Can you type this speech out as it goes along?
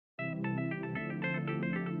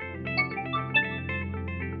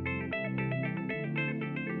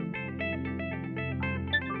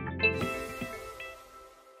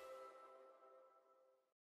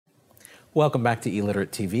Welcome back to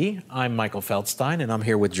e-Literate TV. I'm Michael Feldstein, and I'm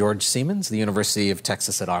here with George Siemens, the University of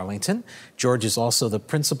Texas at Arlington. George is also the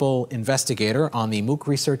principal investigator on the MOOC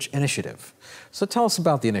Research Initiative. So tell us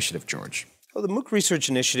about the initiative, George. Well, the MOOC Research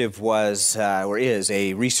Initiative was, or is,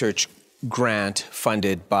 a research grant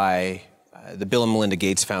funded by the Bill and Melinda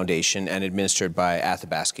Gates Foundation and administered by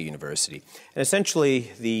Athabasca University. And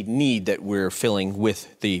essentially, the need that we're filling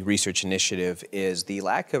with the research initiative is the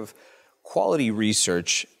lack of quality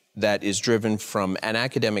research that is driven from an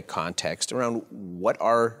academic context around what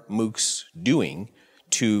are MOOCs doing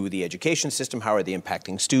to the education system, how are they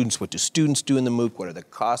impacting students, what do students do in the MOOC, what are the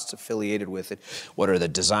costs affiliated with it, what are the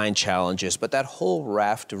design challenges, but that whole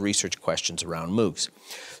raft of research questions around MOOCs.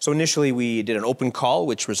 So initially we did an open call,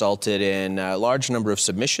 which resulted in a large number of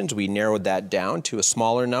submissions. We narrowed that down to a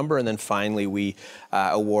smaller number, and then finally we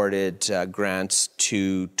awarded grants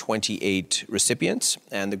to 28 recipients,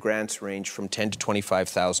 and the grants range from $10,000 to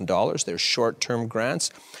 $25,000. They're short-term grants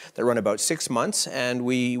that run about 6 months, and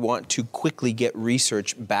we want to quickly get research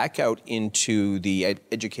back out into the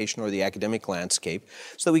education or the academic landscape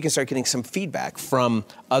so that we can start getting some feedback from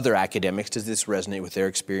other academics. Does this resonate with their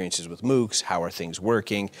experiences with MOOCs? How are things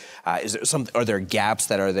working? Are there gaps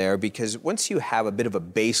that are there? Because once you have a bit of a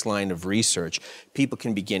baseline of research, people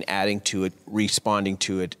can begin adding to it, responding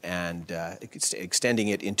to it, and extending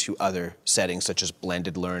it into other settings such as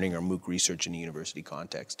blended learning or MOOC research in a university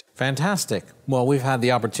context. Fantastic. Well, we've had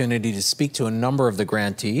the opportunity to speak to a number of the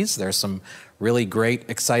grantees. There's some really great,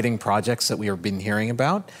 exciting projects that we have been hearing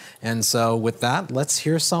about. And so with that, let's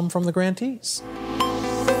hear some from the grantees.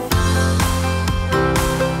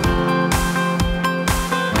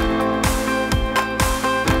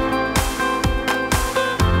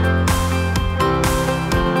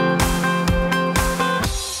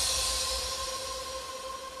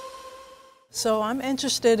 So I'm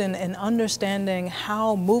interested in understanding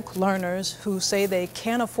how MOOC learners who say they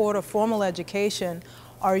can't afford a formal education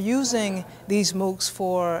are using these MOOCs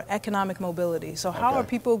for economic mobility. So how are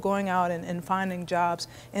people going out and finding jobs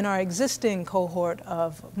in our existing cohort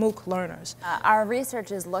of MOOC learners? Our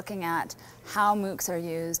research is looking at how MOOCs are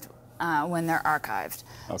used when they're archived.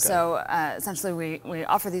 Okay. So essentially we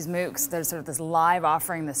offer these MOOCs. There's sort of this live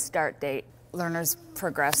offering, the start date. Learners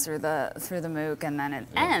progress through the MOOC and then it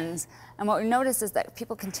ends. And what we notice is that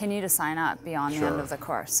people continue to sign up beyond the end of the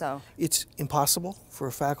course. So it's impossible for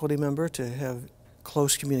a faculty member to have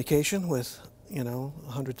close communication with,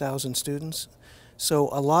 100,000 students. So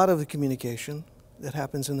a lot of the communication that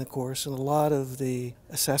happens in the course and a lot of the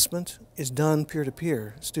assessment is done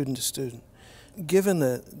peer-to-peer, student to student. Given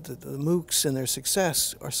the MOOCs and their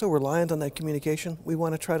success are so reliant on that communication, we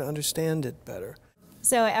want to try to understand it better.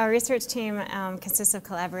 So our research team consists of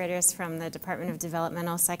collaborators from the Department of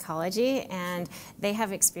Developmental Psychology, and they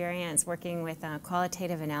have experience working with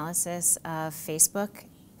qualitative analysis of Facebook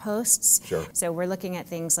posts. Sure. So we're looking at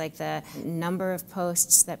things like the number of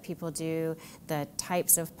posts that people do, the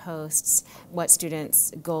types of posts, what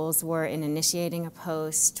students' goals were in initiating a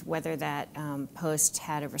post, whether that post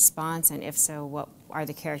had a response, and if so, what are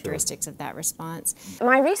the characteristics of that response.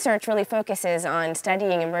 My research really focuses on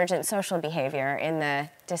studying emergent social behavior in the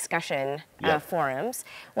discussion forums.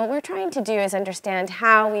 What we're trying to do is understand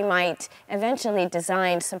how we might eventually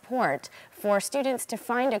design support for students to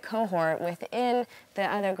find a cohort within the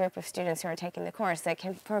other group of students who are taking the course that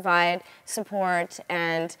can provide support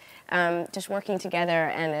and just working together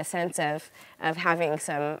and a sense of having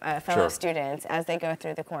some fellow students as they go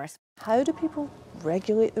through the course. How do people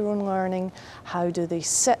regulate their own learning? How do they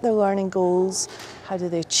set their learning goals? How do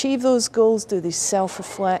they achieve those goals? Do they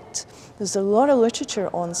self-reflect? There's a lot of literature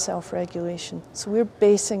on self-regulation, so we're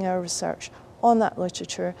basing our research on that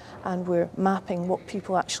literature and we're mapping what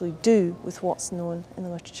people actually do with what's known in the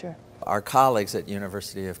literature. Our colleagues at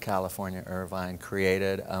University of California, Irvine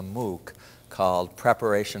created a MOOC called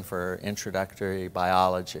Preparation for Introductory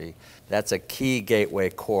Biology. That's a key gateway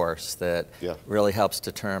course that really helps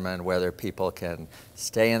determine whether people can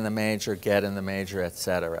stay in the major, get in the major,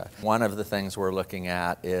 etc. One of the things we're looking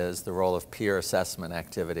at is the role of peer assessment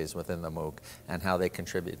activities within the MOOC and how they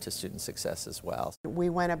contribute to student success as well. We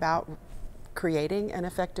went about creating an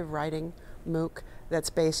effective writing MOOC that's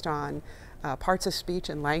based on parts of speech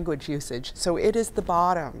and language usage. So it is the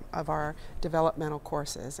bottom of our developmental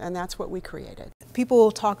courses, and that's what we created.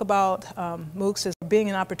 People talk about MOOCs as being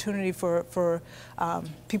an opportunity for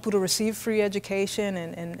people to receive free education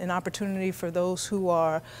and an opportunity for those who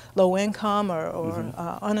are low income or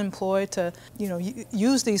unemployed to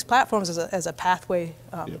use these platforms as a pathway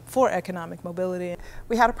for economic mobility.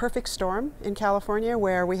 We had a perfect storm in California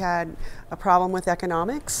where we had a problem with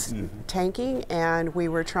economics tanking, and we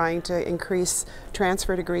were trying to increase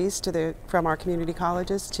transfer degrees from our community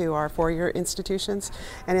colleges to our four-year institutions,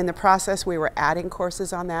 and in the process we were adding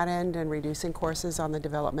courses on that end and reducing courses on the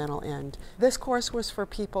developmental end. This course was for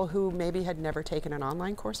people who maybe had never taken an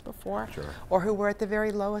online course before, or who were at the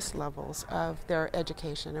very lowest levels of their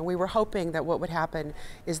education, and we were hoping that what would happen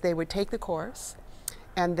is they would take the course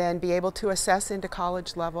and then be able to assess into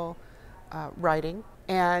college level writing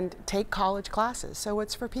and take college classes. So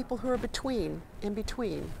it's for people who are in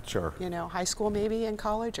between. Sure. High school maybe and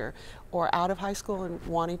college, or out of high school and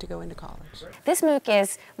wanting to go into college. This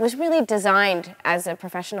MOOC was really designed as a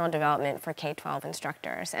professional development for K-12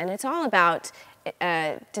 instructors, and it's all about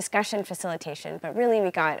discussion facilitation, but really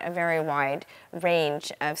we got a very wide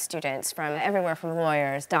range of students from everywhere from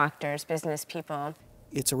lawyers, doctors, business people.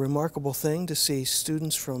 It's a remarkable thing to see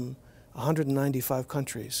students from 195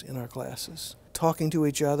 countries in our classes talking to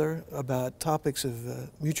each other about topics of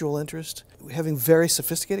mutual interest, having very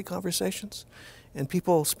sophisticated conversations, and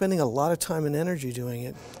people spending a lot of time and energy doing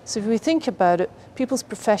it. So if we think about it, people's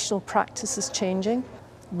professional practice is changing,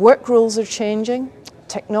 work roles are changing,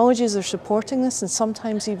 technologies are supporting this and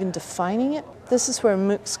sometimes even defining it. This is where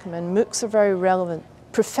MOOCs come in. MOOCs are very relevant.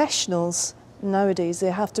 Professionals nowadays,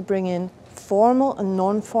 they have to bring in formal and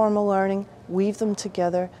non-formal learning, weave them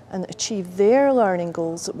together and achieve their learning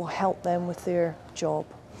goals that will help them with their job.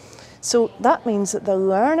 So that means that the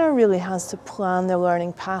learner really has to plan their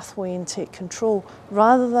learning pathway and take control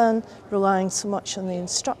rather than relying so much on the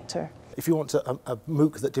instructor. If you want a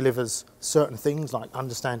MOOC that delivers certain things like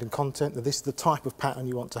understanding content, then this is the type of pattern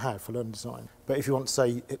you want to have for learning design. But if you want to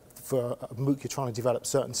say for a MOOC you're trying to develop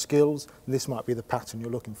certain skills, this might be the pattern you're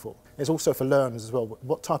looking for. It's also for learners as well.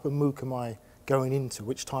 What type of MOOC am I going into?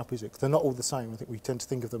 Which type is it? 'Cause they're not all the same. I think we tend to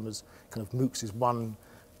think of them as kind of MOOCs is one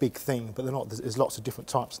big thing, but they're not. There's lots of different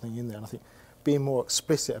types of things in there, and I think being more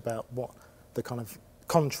explicit about what the kind of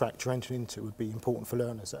contract you're entering into would be important for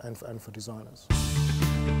learners and for designers.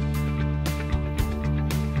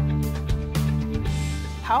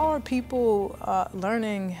 How are people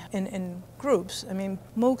learning in groups? I mean,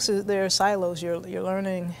 MOOCs, they're silos. You're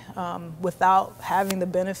learning without having the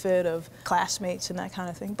benefit of classmates and that kind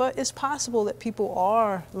of thing. But it's possible that people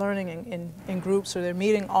are learning in groups, or they're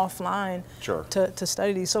meeting offline to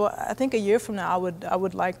study these. So I think a year from now, I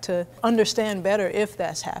would like to understand better if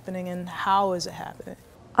that's happening and how is it happening.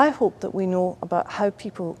 I hope that we know about how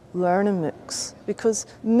people learn in MOOCs, because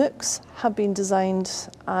MOOCs have been designed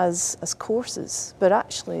as courses, but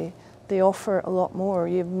actually they offer a lot more.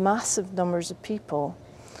 You have massive numbers of people.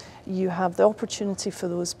 You have the opportunity for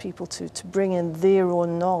those people to bring in their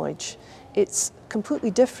own knowledge. It's completely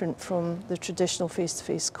different from the traditional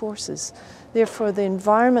face-to-face courses. Therefore, the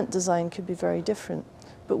environment design could be very different,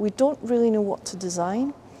 but we don't really know what to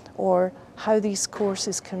design or how these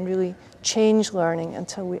courses can really change learning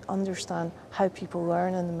until we understand how people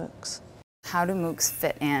learn in the MOOCs. How do MOOCs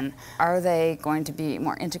fit in? Are they going to be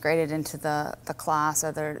more integrated into the class?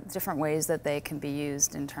 Are there different ways that they can be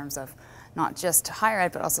used in terms of not just higher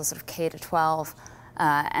ed, but also sort of K to 12,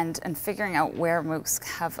 and figuring out where MOOCs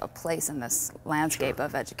have a place in this landscape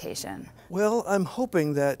of education? Well, I'm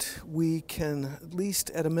hoping that we can, at least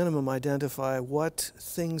at a minimum, identify what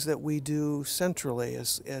things that we do centrally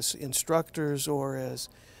as instructors or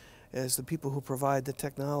as the people who provide the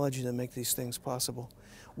technology to make these things possible.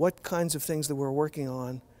 What kinds of things that we're working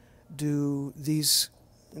on do these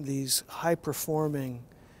high-performing,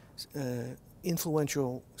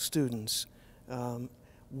 influential students,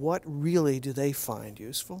 what really do they find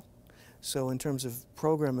useful? So in terms of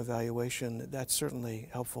program evaluation, that's certainly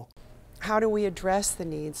helpful. How do we address the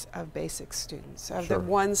needs of basic students, of the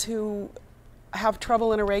ones who have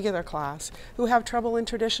trouble in a regular class, who have trouble in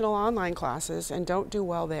traditional online classes and don't do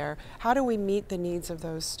well there? How do we meet the needs of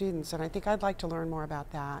those students? And I think I'd like to learn more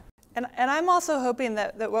about that. And I'm also hoping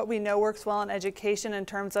that what we know works well in education in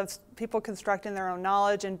terms of people constructing their own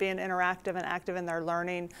knowledge and being interactive and active in their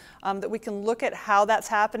learning, that we can look at how that's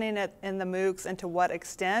happening in the MOOCs and to what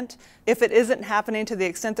extent. If it isn't happening to the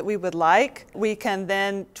extent that we would like, we can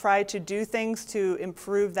then try to do things to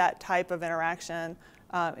improve that type of interaction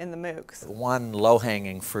in the MOOCs. One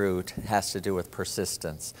low-hanging fruit has to do with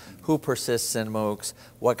persistence. Who persists in MOOCs?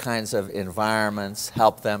 What kinds of environments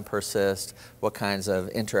help them persist? What kinds of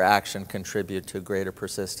interaction contribute to greater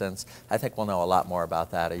persistence? I think we'll know a lot more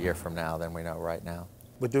about that a year from now than we know right now.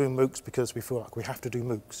 We're doing MOOCs because we feel like we have to do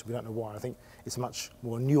MOOCs. We don't know why. I think it's a much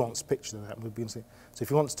more nuanced picture than that. So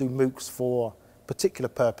if you want to do MOOCs for particular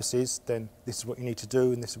purposes, then this is what you need to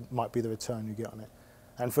do, and this might be the return you get on it.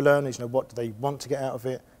 And for learners, what do they want to get out of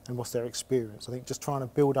it, and what's their experience? I think just trying to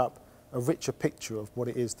build up a richer picture of what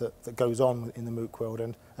it is that goes on in the MOOC world,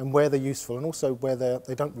 and where they're useful, and also where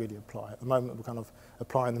they don't really apply. At the moment, we're kind of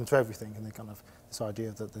applying them to everything, and they're kind of this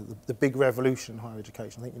idea that the big revolution in higher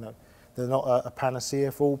education. I think they're not a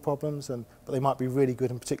panacea for all problems, but they might be really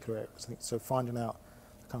good in particular areas. I think so. Finding out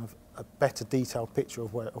kind of a better detailed picture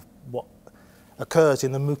of what occurs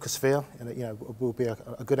in the MOOCosphere, will be a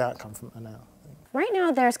good outcome from now. Right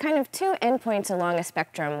now, there's kind of two endpoints along a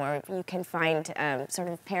spectrum where you can find sort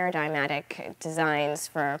of paradigmatic designs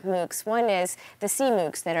for MOOCs. One is the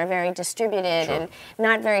C-MOOCs that are very distributed and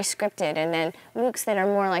not very scripted, and then MOOCs that are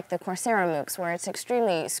more like the Coursera MOOCs where it's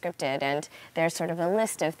extremely scripted and there's sort of a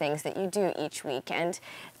list of things that you do each week. And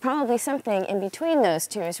probably something in between those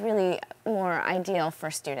two is really more ideal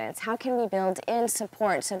for students. How can we build in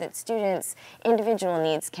support so that students' individual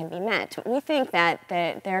needs can be met? We think that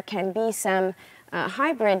there can be some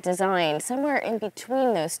hybrid design somewhere in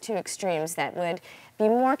between those two extremes that would be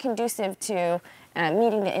more conducive to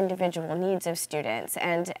meeting the individual needs of students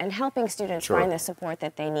and helping students find the support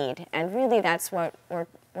that they need. And really that's what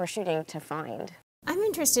we're shooting to find. I'm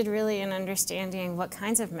interested really in understanding what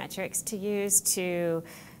kinds of metrics to use to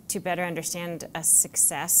better understand a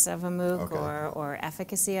success of a MOOC or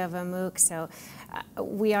efficacy of a MOOC. So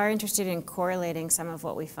we are interested in correlating some of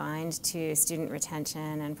what we find to student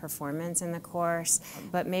retention and performance in the course,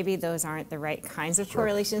 but maybe those aren't the right kinds of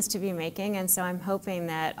correlations to be making. And so I'm hoping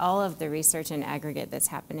that all of the research in aggregate that's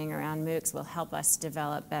happening around MOOCs will help us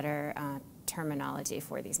develop better terminology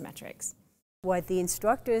for these metrics. What the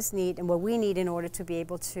instructors need and what we need in order to be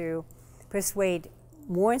able to persuade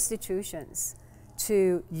more institutions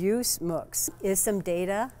to use MOOCs is some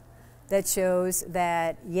data that shows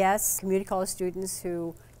that, yes, community college students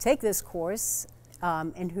who take this course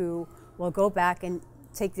and who will go back and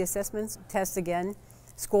take the assessment test again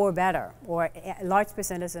score better, or a large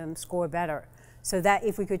percentage of them score better. So that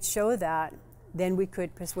if we could show that, then we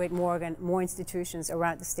could persuade more institutions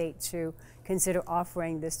around the state to consider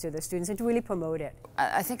offering this to their students and to really promote it.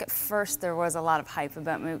 I think at first there was a lot of hype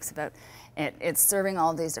about MOOCs, about it's serving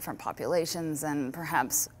all these different populations and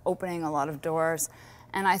perhaps opening a lot of doors.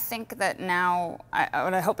 And I think that now,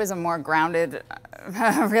 what I hope is a more grounded,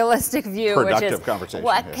 realistic view, productive which is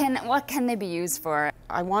conversation, what can they be used for?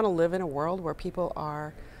 I want to live in a world where people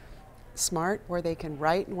are smart, where they can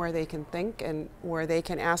write and where they can think and where they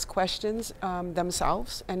can ask questions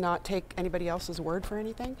themselves and not take anybody else's word for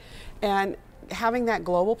anything. And having that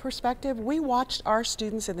global perspective, we watched our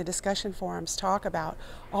students in the discussion forums talk about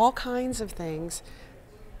all kinds of things,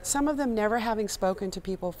 some of them never having spoken to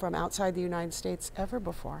people from outside the United States ever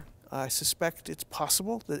before. I suspect it's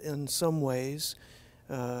possible that in some ways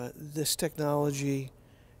this technology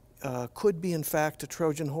could be in fact a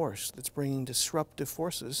Trojan horse that's bringing disruptive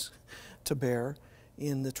forces to bear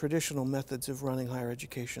in the traditional methods of running higher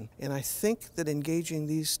education. And I think that engaging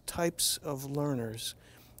these types of learners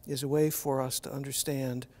is a way for us to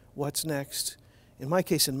understand what's next, in my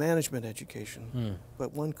case in management education,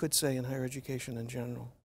 but one could say in higher education in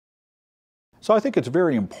general. So I think it's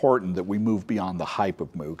very important that we move beyond the hype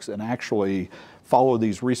of MOOCs and actually follow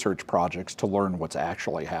these research projects to learn what's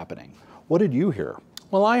actually happening. What did you hear?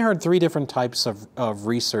 Well, I heard three different types of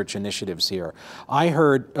research initiatives here. I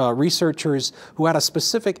heard researchers who had a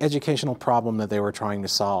specific educational problem that they were trying to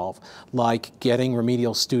solve, like getting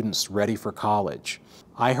remedial students ready for college.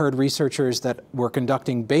 I heard researchers that were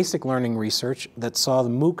conducting basic learning research that saw the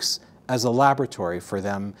MOOCs as a laboratory for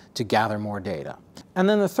them to gather more data. And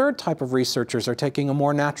then the third type of researchers are taking a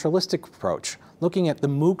more naturalistic approach, looking at the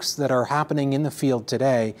MOOCs that are happening in the field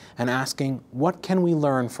today and asking, what can we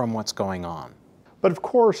learn from what's going on? But of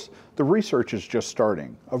course, the research is just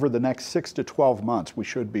starting. Over the next 6 to 12 months, we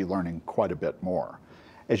should be learning quite a bit more.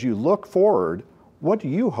 As you look forward, what do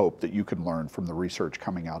you hope that you can learn from the research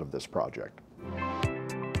coming out of this project?